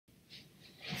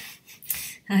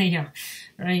Hiya.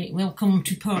 Right, welcome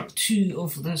to part 2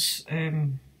 of this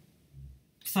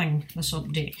this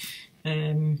update.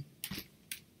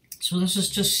 So this is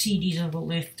just CDs I've got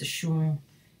left to show,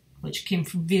 which came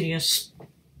from various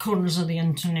corners of the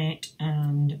internet,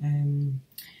 and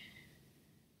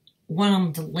one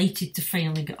I'm delighted to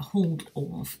finally get a hold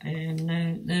of.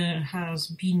 Now, there has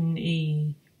been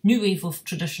a new wave of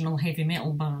traditional heavy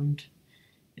metal band,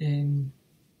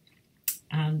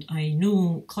 and I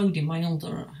know Cloudy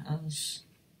Milder has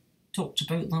talked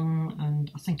about them, and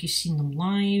I think he's seen them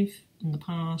live in the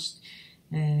past,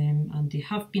 and they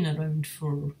have been around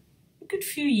for a good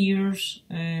few years,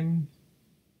 and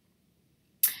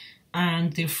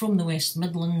they're from the West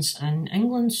Midlands in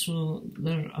England, so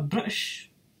they're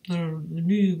they're the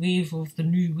new wave of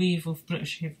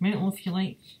British heavy metal, if you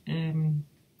like. And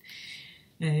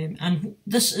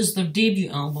this is their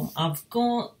debut album. I've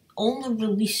got all the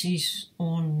releases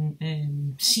on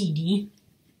CD,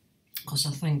 because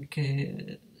I think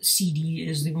CD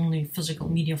is the only physical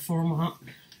media format,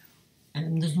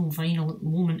 and there's no vinyl at the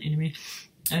moment anyway.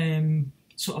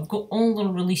 So I've got all the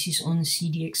releases on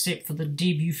CD except for the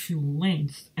debut full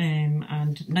length,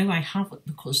 and now I have it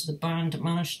because the band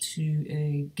managed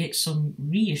to get some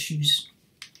reissues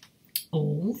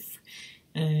of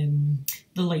The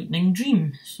Lightning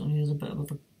Dream. So there's a bit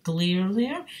of a glare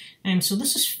there. So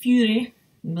this is Fury.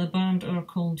 The band are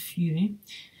called Fury.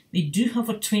 They do have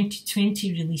a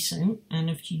 2020 release out, and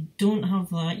if you don't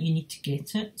have that, you need to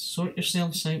get it. Sort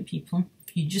yourselves out, people.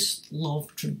 If you just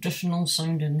love traditional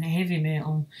sounding heavy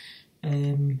metal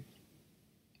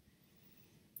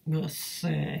with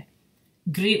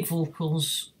great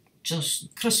vocals,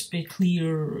 just crispy,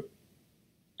 clear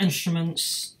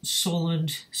instruments,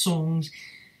 solid songs,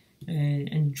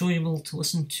 enjoyable to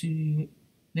listen to,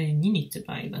 then you need to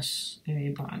buy this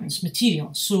band's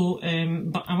material. So,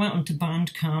 but I went onto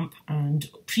Bandcamp and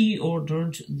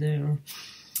pre-ordered their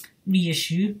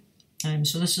reissue.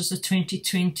 So this is the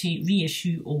 2020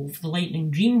 reissue of The Lightning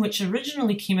Dream, which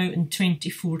originally came out in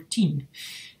 2014.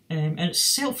 And it's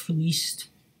self-released,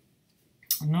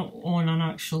 not on an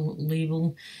actual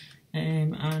label.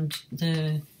 And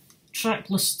the track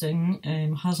listing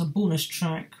has a bonus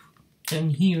track down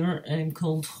here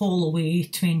called Holloway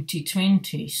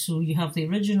 2020. So you have the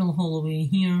original Holloway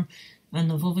here, and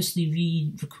they've obviously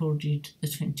re-recorded the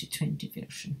 2020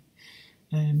 version.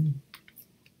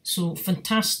 So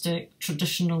fantastic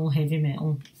traditional heavy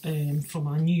metal from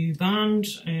a new band.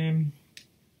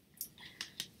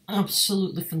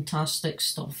 Absolutely fantastic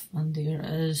stuff, and there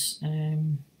is.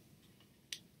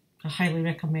 I highly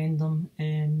recommend them.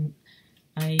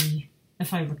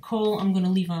 If I recall, I'm going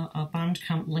to leave a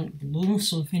Bandcamp link below,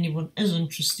 so if anyone is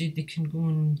interested, they can go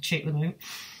and check them out.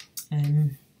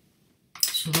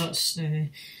 So that's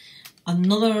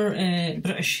another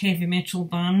British heavy metal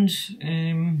band.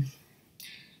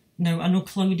 Now, I know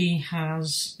Cloudy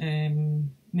has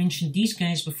mentioned these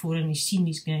guys before, and he's seen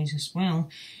these guys as well,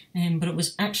 but it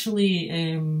was actually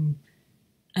in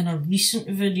a recent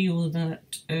video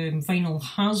that Vinyl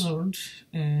Hazard,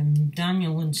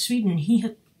 Daniel in Sweden, he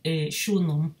had shown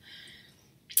them,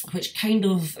 which kind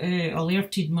of got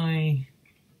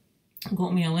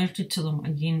me alerted to them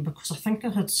again, because I think I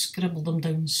had scribbled them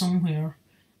down somewhere,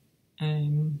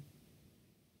 and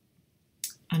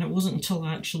it wasn't until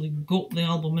I actually got the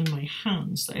album in my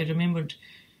hands that I remembered.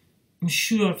 I'm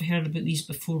sure I've heard about these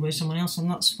before by someone else, and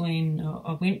that's when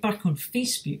I went back on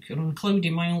Facebook, or on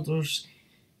Cloudy Milder's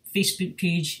Facebook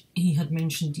page, he had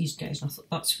mentioned these guys, and I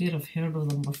thought that's where I've heard of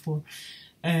them before.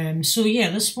 So yeah,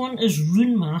 this one is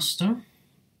Runemaster,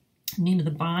 name of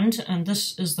the band, and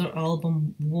this is their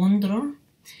album Wanderer,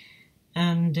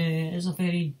 and it's a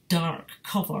very dark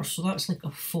cover, so that's like a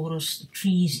forest of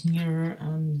trees here,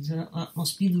 and that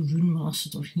must be the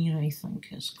Runemaster here, I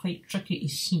think. It's quite tricky to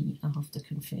see, I have to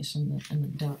confess, in the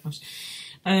darkness.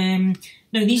 Now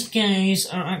these guys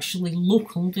are actually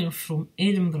local. They're from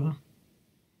Edinburgh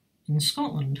in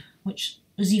Scotland, which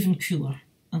is even cooler.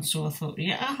 And so I thought,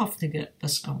 yeah, I have to get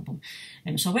this album.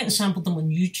 So I went and sampled them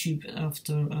on YouTube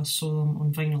after I saw them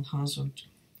on Vinyl Hazard.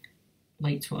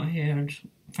 Liked what I heard.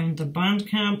 Found their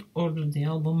Bandcamp, ordered the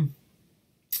album.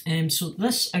 So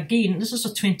this is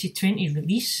a 2020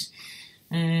 release.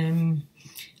 And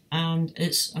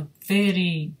it's a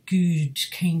very good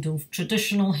kind of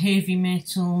traditional heavy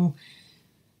metal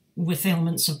with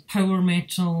elements of power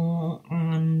metal,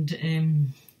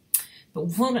 and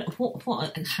but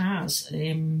what it has,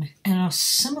 in a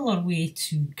similar way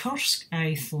to Kursk,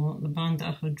 I thought, the band that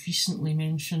I had recently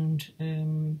mentioned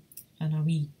in a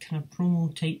wee kind of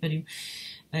promo type video,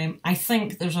 I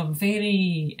think there's a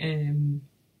very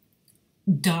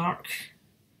dark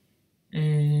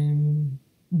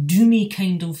doomy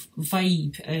kind of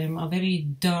vibe, a very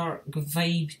dark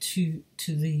vibe to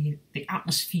the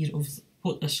atmosphere of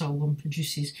what this album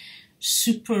produces.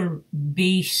 Super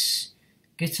bass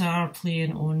guitar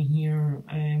playing on here.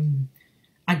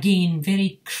 Again,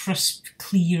 very crisp,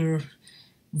 clear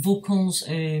vocals,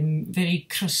 very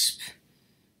crisp,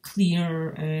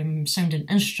 clear sounding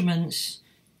instruments.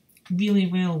 Really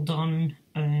well done,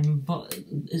 but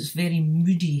it's very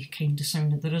moody kind of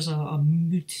sounding. There is a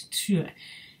mood to it.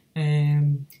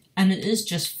 And it is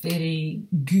just very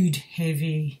good,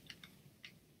 heavy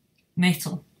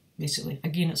metal, basically.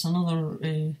 Again, it's another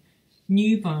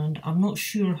new band. I'm not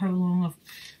sure how long. I've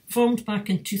formed back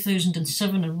in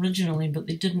 2007 originally, but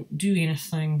they didn't do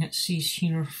anything. It says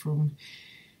here from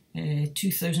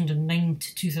 2009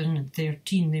 to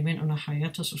 2013. They went on a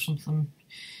hiatus or something.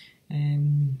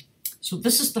 So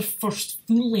this is their first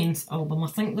full-length album. I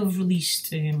think they've released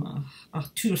 2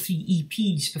 or 3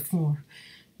 EPs before.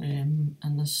 And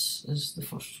this is the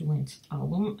first full-length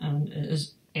album, and it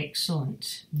is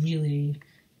excellent. Really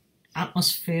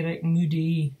atmospheric,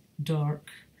 moody, dark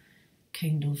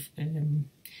kind of.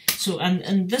 So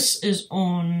and this is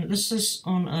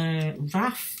on a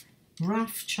RAF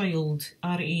Child,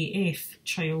 RAF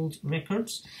Child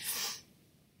Records,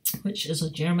 which is a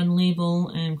German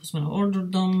label, because when I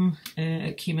ordered them,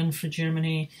 it came in from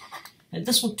Germany.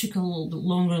 This one took a little bit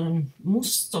longer than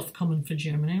most stuff coming from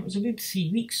Germany. It was a good 3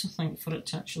 weeks, I think, for it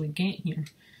to actually get here.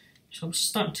 So I was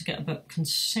starting to get a bit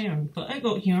concerned, but it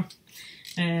got here.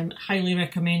 Highly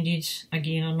recommended.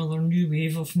 Again, another new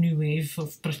wave of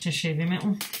British heavy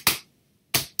metal.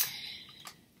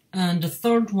 And the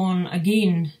third one,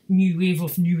 again, new wave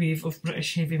of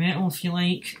British heavy metal, if you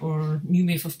like, or new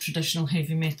wave of traditional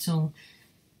heavy metal.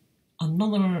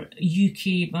 Another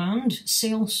UK band,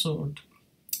 Sellsword.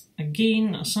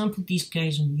 Again, I sampled these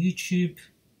guys on YouTube,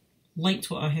 liked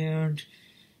what I heard,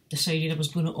 decided I was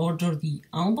going to order the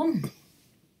album.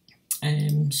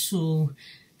 So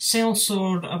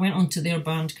Sellsword, I went onto their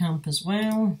Bandcamp as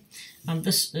well, and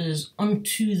this is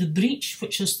Unto the Breach,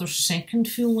 which is their second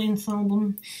full-length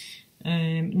album.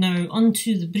 Now,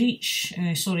 Unto the Breach,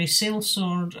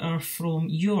 Sellsword are from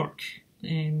York,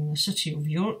 the city of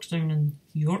York, down in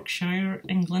Yorkshire,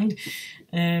 England.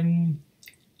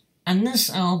 And this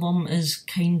album is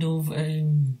kind of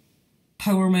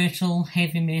power metal,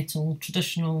 heavy metal,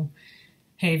 traditional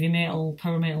heavy metal,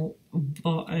 power metal,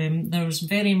 but there's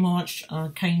very much a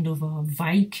kind of a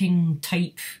Viking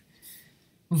type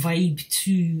vibe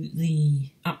to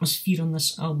the atmosphere on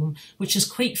this album, which is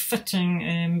quite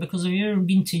fitting, because if you've ever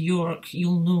been to York,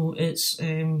 you'll know it's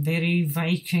very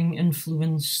Viking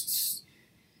influenced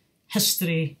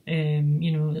history.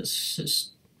 You know,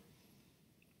 it's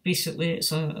basically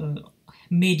it's a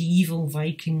medieval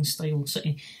Viking style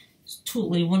city. It's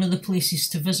totally one of the places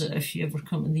to visit if you ever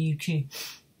come to the UK.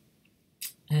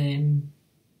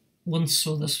 Once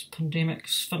this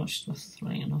pandemic's finished with,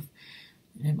 right enough.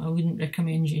 I wouldn't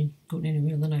recommend you going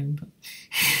anywhere now,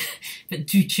 but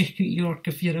do check out York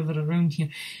if you're ever around here.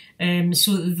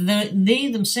 So they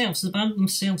themselves, the band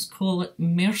themselves, call it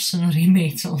mercenary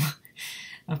metal,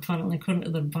 apparently, according to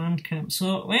their Bandcamp.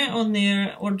 So I went on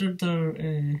there, ordered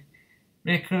their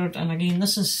record, and again,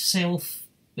 this is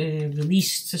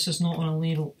self-released. This is not on a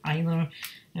label either,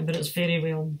 but it's very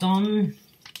well done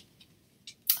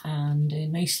and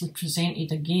nicely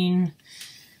presented again.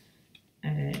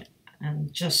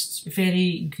 And just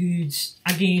very good,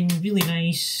 again, really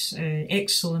nice,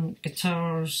 excellent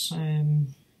guitars.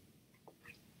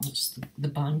 That's the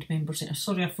band members.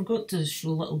 Sorry, I forgot to show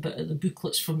a little bit of the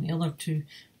booklets from the other two.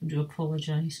 I do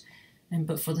apologise.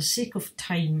 But for the sake of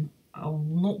time, I'll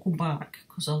not go back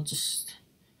because I'll just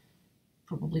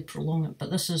probably prolong it.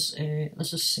 But this is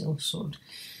Sellsword.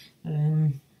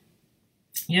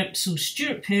 Yep. So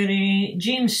Stuart Perry,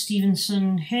 James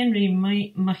Stevenson, Henry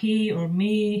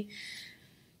May,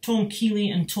 Tom Keeley,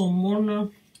 and Tom Warner.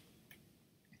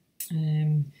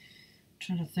 Trying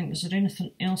to think, is there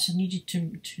anything else I needed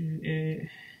to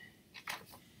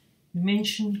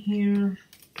mention here?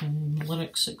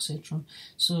 Lyrics, etc.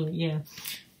 So yeah,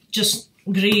 just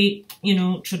great, you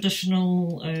know,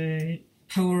 traditional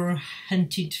power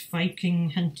hinted,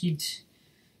 Viking hinted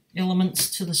elements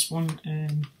to this one.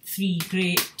 3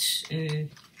 great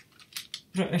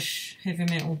British heavy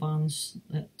metal bands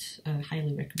that I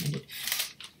highly recommended.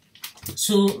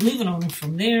 So moving on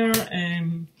from there,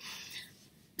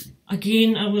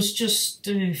 again, I was just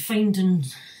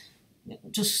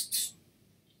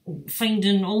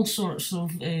finding all sorts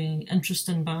of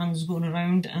interesting bands going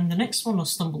around, and the next one I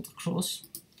stumbled across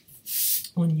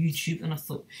on YouTube, and I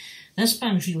thought, this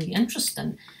band's really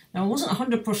interesting. Now, I wasn't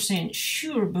 100%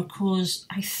 sure because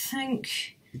I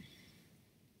think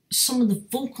some of the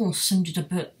vocals sounded a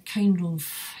bit kind of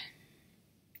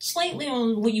slightly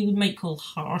on what you might call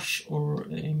harsh or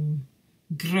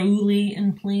growly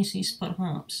in places,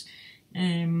 perhaps.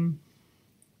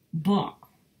 But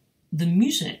the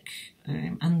music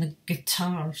and the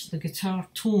guitar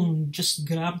tone just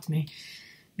grabbed me.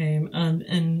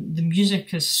 And the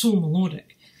music is so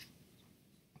melodic.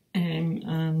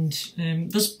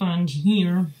 This band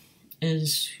here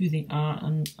is who they are,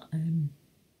 and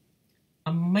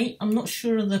I'm not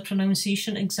sure of the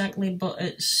pronunciation exactly, but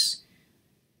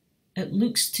it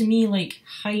looks to me like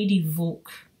Heidi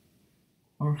Volk,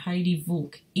 or Heidi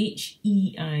Volk,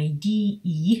 Heidevolk,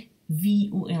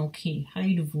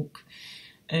 Heidi Volk.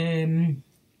 And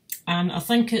I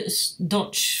think it's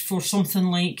Dutch for something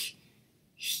like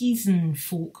heathen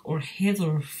folk or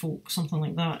heather folk, something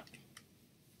like that.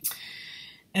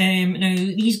 Now,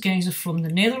 these guys are from the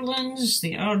Netherlands,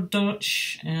 they are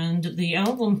Dutch, and the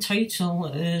album title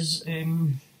is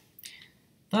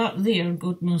that there,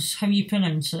 God knows how you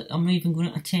pronounce it. I'm not even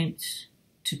going to attempt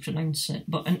to pronounce it,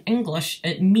 but in English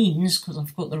it means, because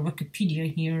I've got their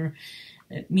Wikipedia here,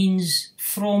 it means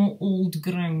from old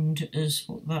ground is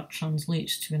what that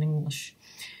translates to in English.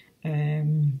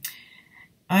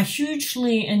 A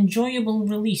hugely enjoyable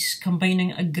release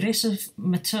combining aggressive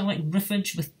metallic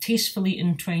riffage with tastefully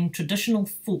entwined traditional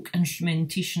folk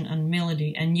instrumentation and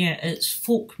melody. And yeah, it's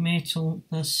folk metal,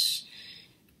 this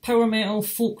power metal,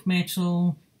 folk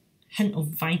metal, hint of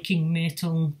Viking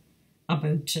metal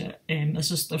about it. This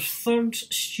is their third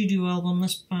studio album.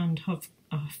 This band have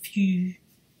a few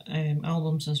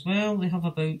albums as well. They have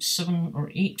about 7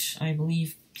 or 8, I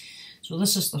believe. So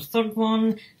this is their third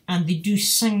one, and they do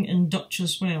sing in Dutch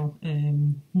as well.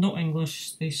 Not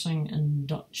English, they sing in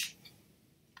Dutch,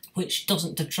 which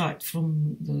doesn't detract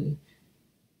from the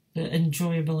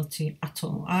enjoyability at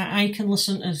all. I can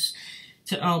listen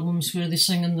to albums where they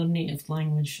sing in their native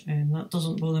language, and that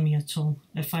doesn't bother me at all.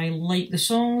 If I like the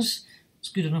songs, it's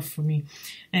good enough for me.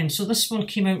 So this one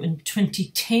came out in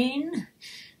 2010,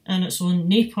 and it's on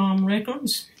Napalm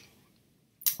Records.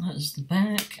 That is the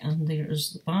back, and there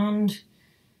is the band.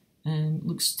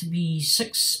 Looks to be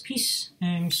 6-piece.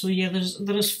 So yeah,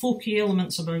 there is folky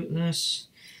elements about this.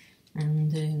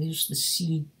 And there's the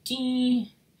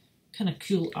CD. Kind of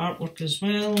cool artwork as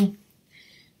well.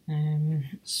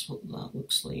 That's what that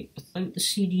looks like without the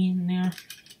CD in there.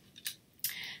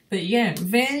 But yeah,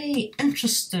 very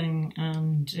interesting,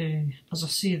 and as I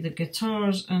say, the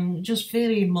guitars, and just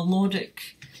very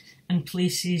melodic in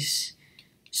places.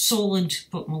 Solid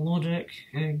but melodic,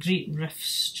 great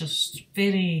riffs, just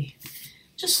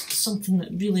something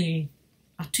that really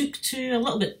I took to, a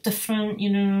little bit different, you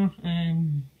know.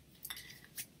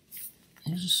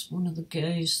 There's one of the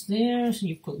guys there. So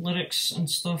you've got lyrics and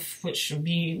stuff which would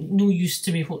be no use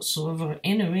to me whatsoever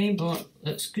anyway, but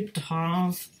it's good to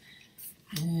have.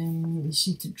 They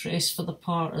seem to dress for the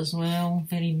part as well,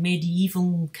 very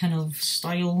medieval kind of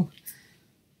style.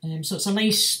 So it's a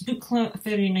nice booklet,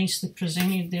 very nicely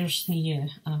presented. There's the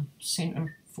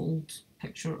centrefold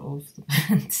picture of the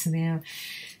band there.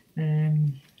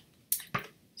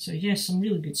 So yes, some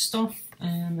really good stuff.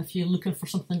 If you're looking for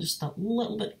something just a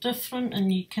little bit different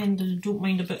and you kind of don't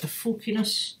mind a bit of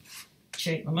folkiness,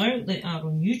 check them out. They are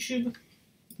on YouTube.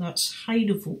 That's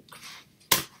Heidevolk.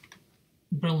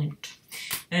 Brilliant.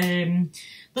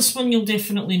 This one you'll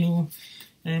definitely know.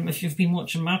 If you've been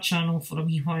watching my channel for a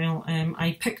wee while,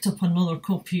 I picked up another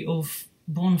copy of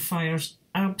Bonfire's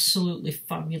absolutely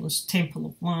fabulous Temple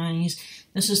of Lies.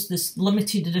 This is this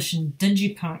limited edition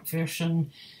digipack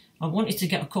version. I wanted to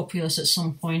get a copy of this at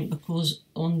some point because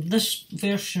on this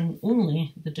version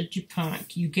only, the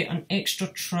digipack, you get an extra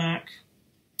track,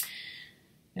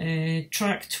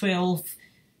 track 12,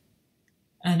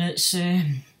 and it's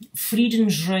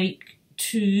Friedensreich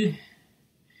 2.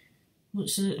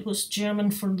 What's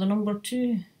German for the number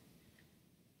 2?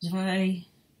 Zwei,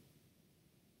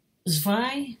 is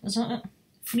that it?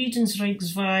 Friedensreich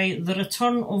 2, The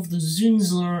Return of the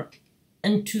Zunzler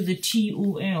into the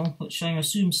TOL, which I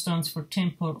assume stands for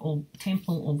Temple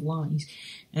of Lies.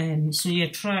 So yeah,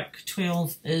 track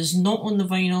 12 is not on the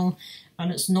vinyl,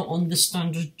 and it's not on the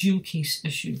standard jewel case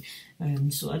issue.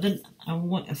 So I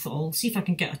thought I'll see if I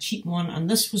can get a cheap one, and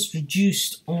this was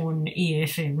reduced on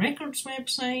AFM Records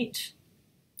website.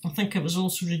 I think it was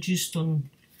also reduced on,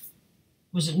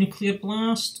 was it Nuclear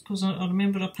Blast? Because I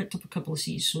remember I picked up a couple of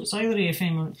C's, so it's either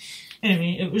AFM or...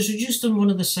 Anyway, it was reduced on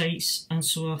one of the sites, and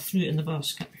so I threw it in the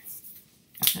basket.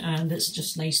 And it's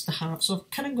just nice to have. So I've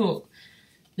kind of got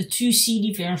the 2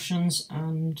 CD versions,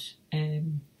 and I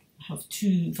have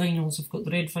 2 vinyls. I've got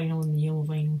the red vinyl and the yellow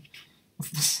vinyl of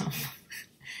this album.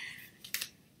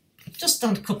 Just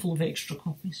just add a couple of extra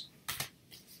copies.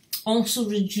 Also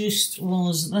reduced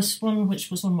was this one, which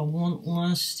was on my want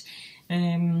list.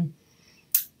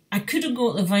 I could have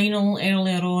got the vinyl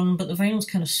earlier on, but the vinyl's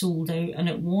kind of sold out, and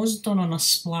it was done on a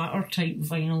splatter type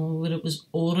vinyl where it was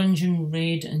orange and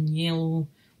red and yellow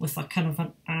with a kind of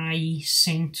an eye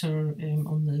centre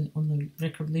on the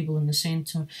record label in the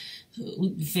centre. So it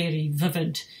looked very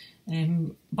vivid.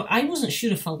 But I wasn't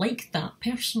sure if I liked that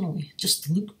personally,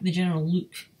 just the general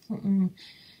look.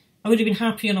 I would have been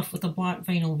happy enough with a black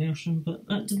vinyl version, but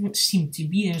that didn't seem to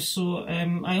be there. So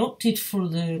I opted for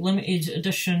the limited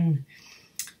edition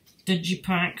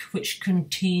Digipack, which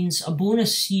contains a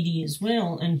bonus CD as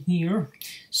well in here.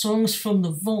 Songs from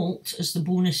the Vault is the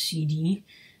bonus CD,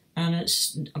 and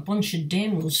it's a bunch of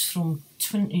demos from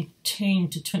 2010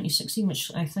 to 2016,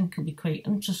 which I think will be quite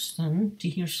interesting to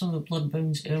hear some of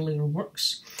Bloodbound's earlier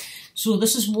works. So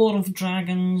this is War of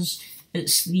Dragons.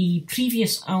 It's the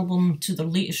previous album to their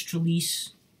latest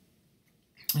release,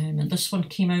 and this one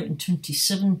came out in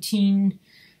 2017.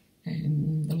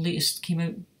 The latest came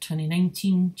out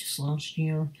 2019, just last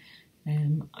year.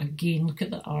 Again, look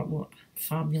at the artwork,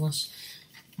 fabulous.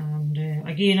 And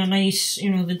again, a nice,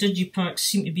 the digipacks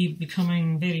seem to be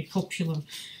becoming very popular.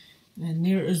 And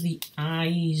there is the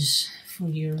eyes for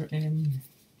your, let's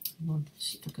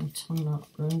see if I can turn that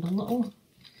around a little.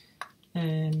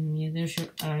 Yeah, there's your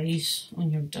eyes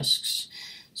on your discs.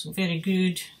 So very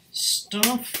good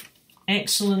stuff.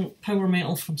 Excellent power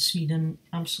metal from Sweden,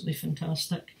 absolutely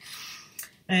fantastic.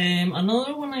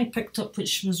 Another one I picked up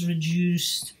which was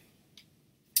reduced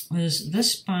was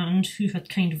this band who had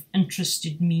kind of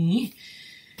interested me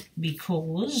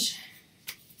because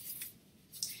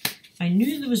I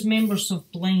knew there was members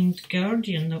of Blind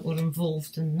Guardian that were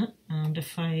involved in it, and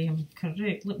if I am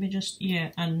correct, let me just,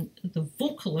 and the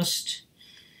vocalist,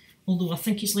 although I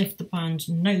think he's left the band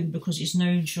now because he's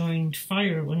now joined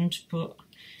Firewind, but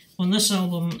on this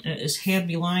album it is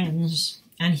Herbie Langens,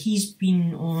 and he's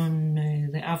been on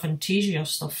the Avantasia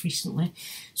stuff recently.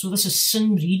 So this is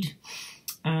Sinbreed,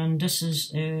 and this is,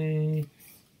 hang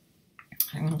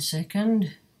on a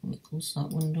second, let me close that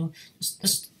window.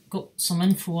 This got some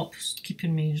info up,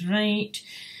 keeping me right.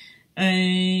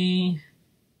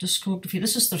 Discography,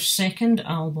 this is their second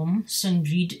album,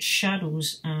 Sinbreed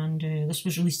Shadows, and this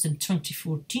was released in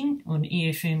 2014 on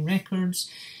AFM Records.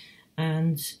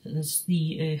 And as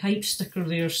the hype sticker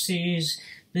there says,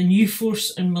 the new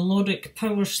force in melodic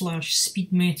power /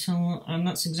 speed metal, and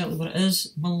that's exactly what it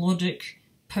is, melodic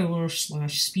power /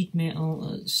 speed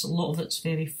metal. A lot of it's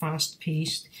very fast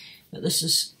paced, but this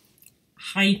is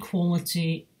high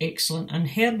quality, excellent. And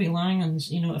Herbie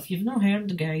Langens, if you've not heard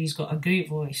the guy, he's got a great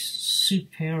voice,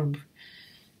 superb,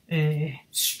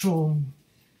 strong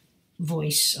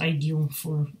voice, ideal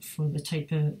for the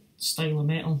type of style of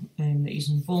metal that he's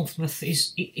involved with.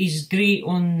 He's great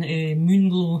on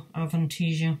Moonglow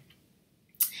Avantasia,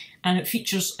 and it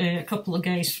features a couple of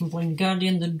guys from Blind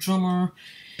Guardian, the drummer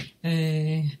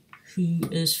who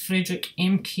is Frederick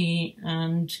MK,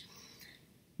 and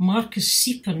Marcus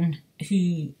Siepen,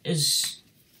 he's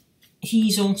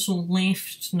also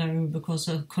left now because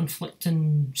of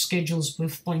conflicting schedules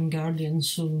with Blind Guardian,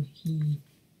 so he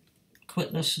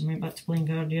quit this and went back to Blind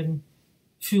Guardian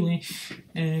fully.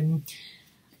 And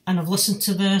I've listened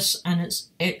to this and it's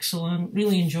excellent,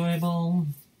 really enjoyable,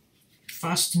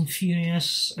 fast and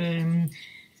furious.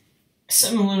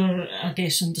 Similar, I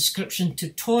guess, in description to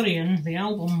Torian, the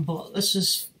album, but this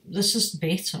is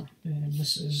better.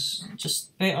 This is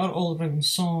just better all around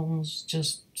songs. I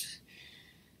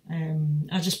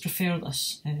just prefer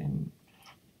this.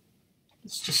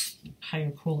 It's just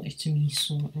higher quality to me.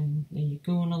 So there you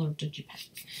go, another digipack.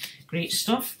 Great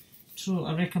stuff. So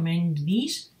I recommend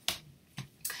these.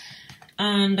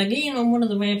 And again, on one of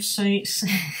the websites,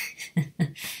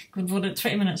 good for it,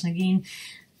 20 minutes again.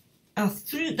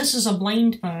 This is a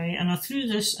blind buy, and I threw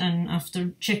this in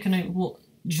after checking out what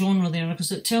genre they are,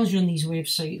 because it tells you on these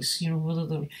websites, whether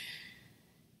they're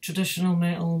traditional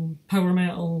metal, power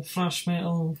metal, thrash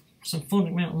metal,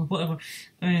 symphonic metal, whatever.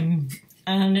 And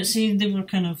it said they were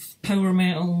kind of power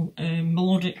metal,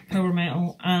 melodic power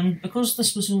metal, and because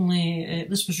this was only,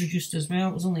 this was reduced as well,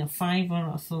 it was only a $5,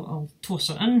 I thought I'll toss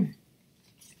it in.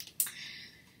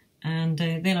 And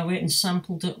then I went and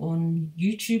sampled it on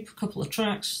YouTube, a couple of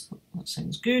tracks. That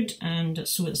sounds good. And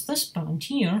so it's this band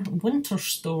here,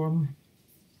 Winterstorm.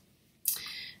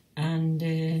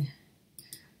 And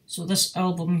so this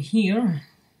album here,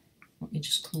 let me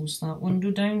just close that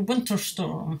window down,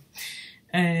 Winterstorm.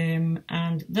 And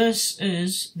this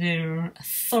is their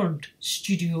third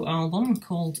studio album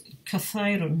called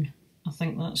Cathiron. I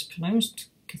think that's pronounced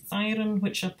Cathiron,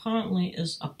 which apparently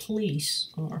is a place,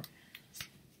 or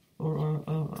or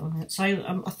it's either,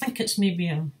 I think it's maybe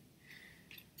a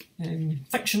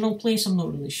fictional place, I'm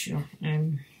not really sure.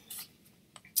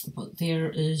 But there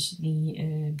is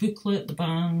the booklet, the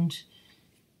band,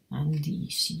 and the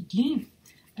CD.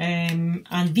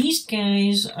 And these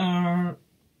guys are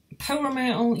power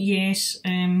metal, yes,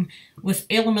 with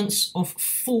elements of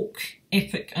folk,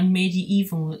 epic, and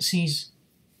medieval, it says,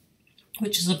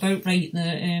 which is about right.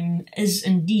 There is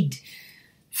indeed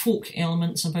folk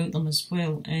elements about them as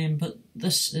well, but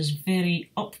this is very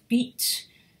upbeat,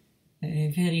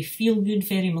 very feel-good,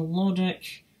 very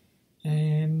melodic,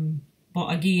 but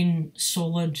again,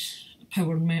 solid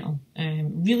power metal.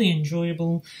 Really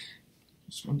enjoyable.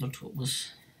 Just wondered what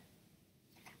was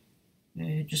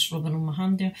just rubbing on my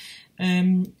hand there.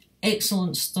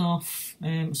 Excellent stuff.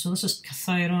 So this is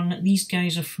Cathyron. These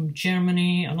guys are from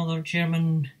Germany, another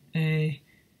German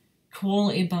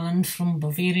quality band from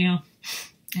Bavaria.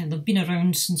 They've been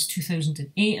around since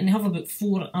 2008, and they have about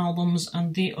 4 albums,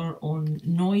 and they are on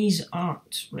Noise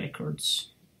Art Records.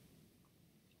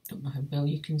 Don't know how well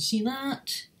you can see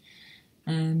that,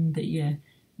 but yeah,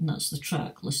 and that's the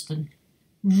track listing.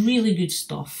 Really good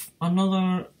stuff.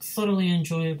 Another thoroughly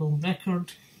enjoyable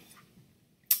record.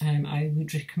 I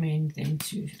would recommend them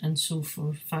too, and so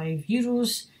for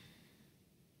 €5,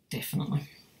 definitely,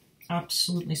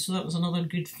 absolutely. So that was another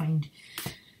good find.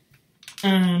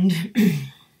 And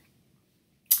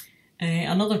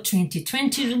another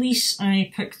 2020 release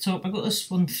I picked up. I got this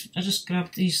one, I just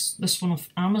grabbed this one off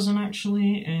Amazon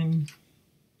actually.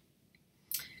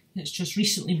 It's just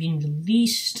recently been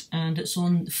released, and it's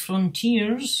on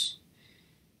Frontiers.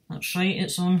 That's right,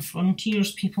 it's on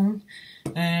Frontiers, people.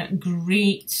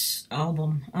 Great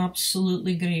album,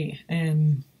 absolutely great.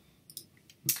 And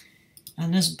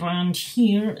this band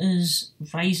here is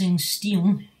Rising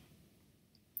Steel.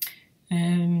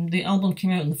 The album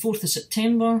came out on the 4th of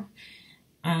September,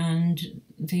 and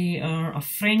they are a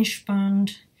French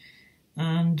band,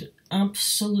 and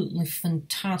absolutely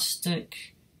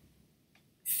fantastic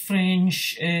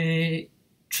French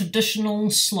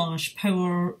traditional /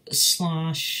 power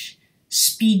 /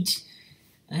 speed,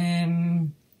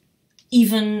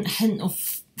 even hint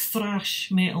of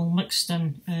thrash metal mixed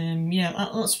in. Yeah,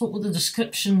 that's what the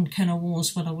description kind of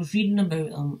was when I was reading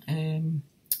about them.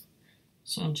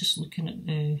 So I'm just looking at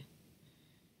the...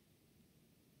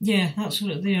 Yeah, that's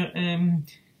what they're...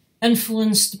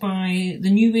 influenced by the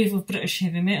new wave of British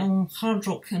heavy metal, hard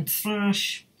rock and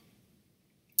thrash,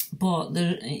 but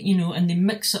they're, you know, and they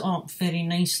mix it up very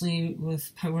nicely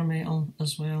with power metal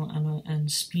as well,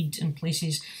 and speed in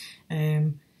places.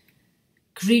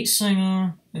 Great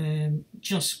singer,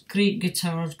 just great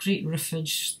guitars, great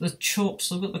riffage. The chops,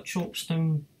 they've got the chops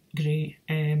down great.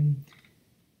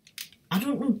 I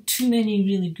don't know too many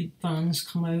really good bands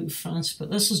come out of France,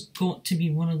 but this has got to be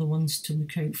one of the ones to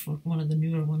look out for, one of the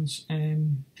newer ones.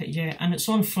 But yeah, and it's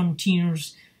on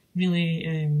Frontiers,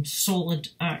 really solid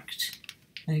act.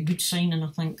 Good signing, I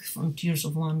think. Frontiers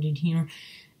have landed here,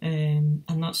 and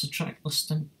that's the track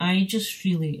listing. I just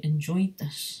really enjoyed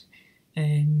this,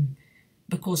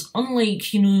 because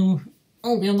unlike, you know,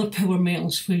 all the other power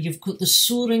metals where you've got the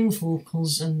soaring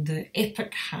vocals and the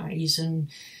epic highs and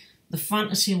the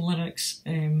fantasy lyrics,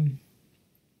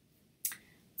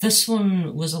 this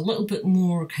one was a little bit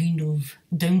more kind of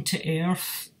down to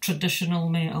earth, traditional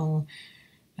metal,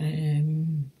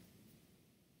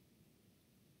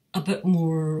 a bit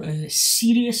more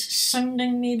serious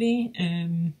sounding maybe,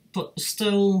 but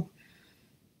still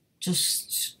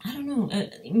just, I don't know,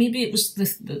 maybe it was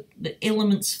the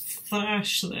elements of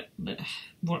thrash that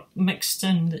were mixed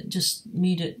in that just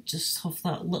made it just have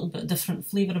that little bit different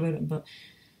flavour about it. But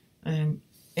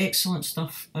excellent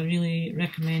stuff. I really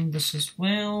recommend this as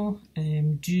well.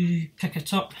 Do pick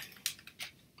it up.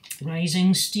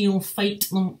 Rising Steel, Fight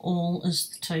Them All is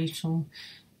the title.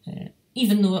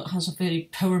 Even though it has a very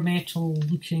power metal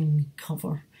looking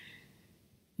cover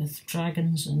with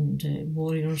dragons and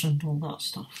warriors and all that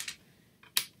stuff.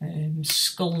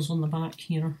 Skulls on the back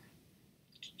here.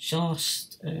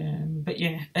 But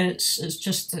yeah, it's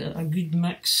just a good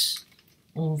mix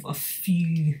of a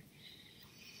few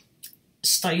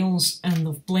styles, and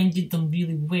they've blended them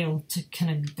really well to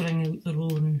kind of bring out their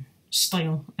own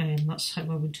style, and that's how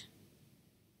I would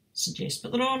suggest.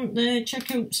 But they're on,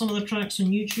 check out some of the tracks on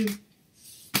YouTube.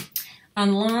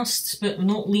 And last but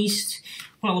not least,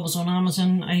 while I was on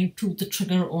Amazon, I pulled the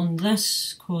trigger on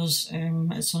this because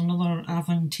it's another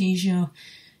Avantasia.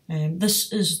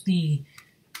 This is the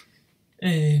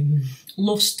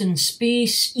Lost in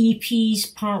Space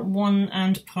EPs Part 1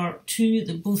 and Part 2.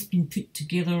 They've both been put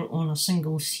together on a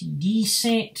single CD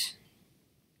set.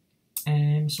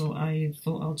 So I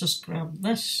thought I'll just grab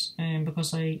this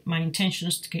because my intention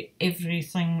is to get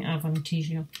everything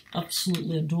Avantasia.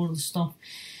 Absolutely adore the stuff.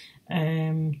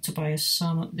 Tobias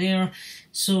Sammet there.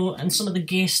 So, and some of the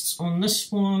guests on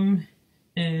this one.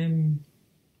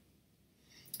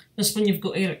 This one you've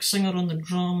got Eric Singer on the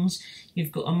drums,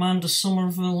 you've got Amanda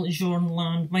Somerville, Jorn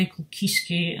Land, Michael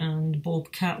Kieske and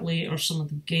Bob Catley are some of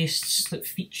the guests that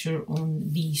feature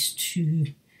on these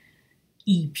two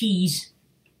EPs.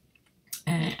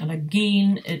 And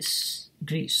again, it's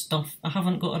great stuff. I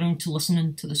haven't got around to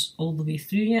listening to this all the way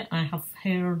through yet. I have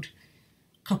heard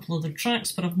a couple of the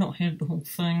tracks, but I've not heard the whole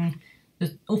thing.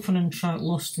 The opening track,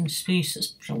 Lost in Space, is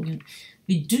brilliant.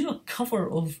 They do a cover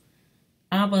of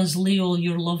ABBA's Lay All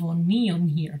Your Love on Me on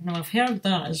here. Now, I've heard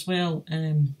that as well.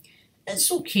 It's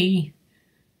okay,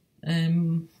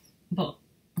 but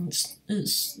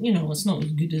it's you know, it's not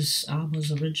as good as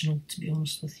ABBA's original, to be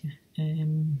honest with you.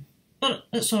 But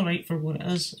it's alright for what it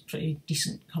is. It's a pretty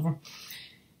decent cover.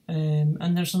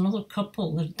 And there's another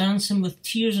couple. They're Dancing with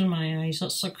Tears in My Eyes.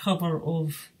 That's a cover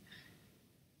of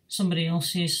somebody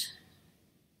else's.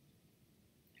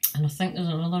 And I think there's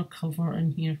another cover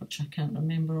in here which I can't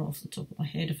remember off the top of my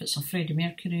head if it's a Freddie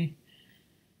Mercury.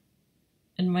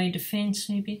 In My Defence,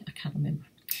 maybe? I can't remember.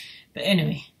 But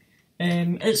anyway,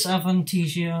 it's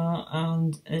Avantasia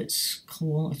and it's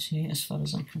quality as far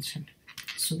as I'm concerned.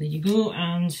 So there you go,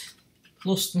 and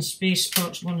Lost in Space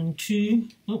parts 1 and 2.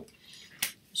 Oh,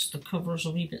 just the cover's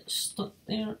a wee bit stuck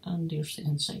there, and there's the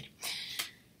inside.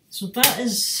 So that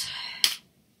is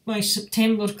my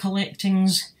September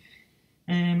collectings.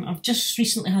 I've just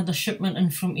recently had a shipment in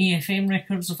from AFM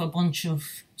Records of a bunch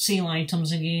of sale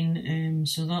items again,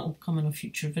 so that'll come in a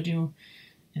future video.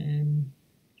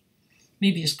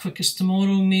 Maybe as quick as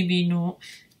tomorrow, maybe not.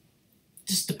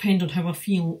 Just depend on how I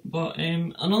feel. But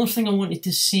another thing I wanted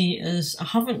to say is I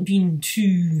haven't been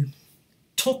too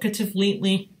talkative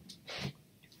lately.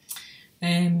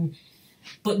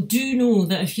 But do know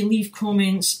that if you leave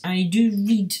comments, I do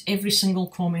read every single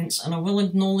comments and I will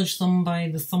acknowledge them by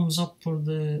the thumbs up or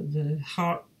the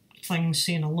heart thing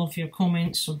saying I love your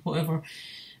comments or whatever.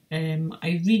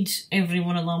 I read every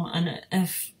one of them, and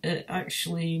if it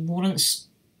actually warrants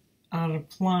a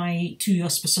reply to a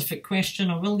specific question,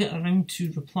 I will get around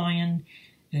to replying.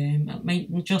 It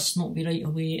might just not be right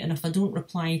away, and if I don't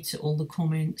reply to all the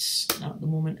comments at the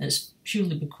moment, it's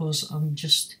purely because I'm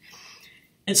just...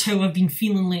 It's how I've been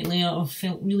feeling lately. I've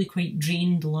felt really quite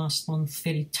drained the last month,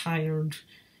 very tired,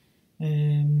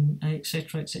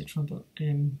 etc, etc. But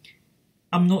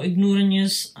I'm not ignoring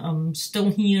yous. I'm still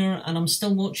here and I'm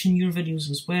still watching your videos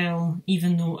as well.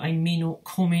 Even though I may not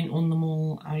comment on them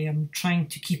all, I am trying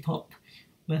to keep up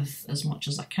with as much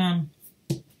as I can.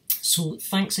 So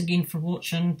thanks again for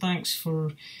watching. Thanks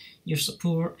for your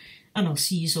support. And I'll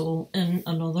see you all in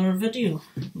another video.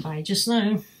 Bye just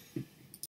now.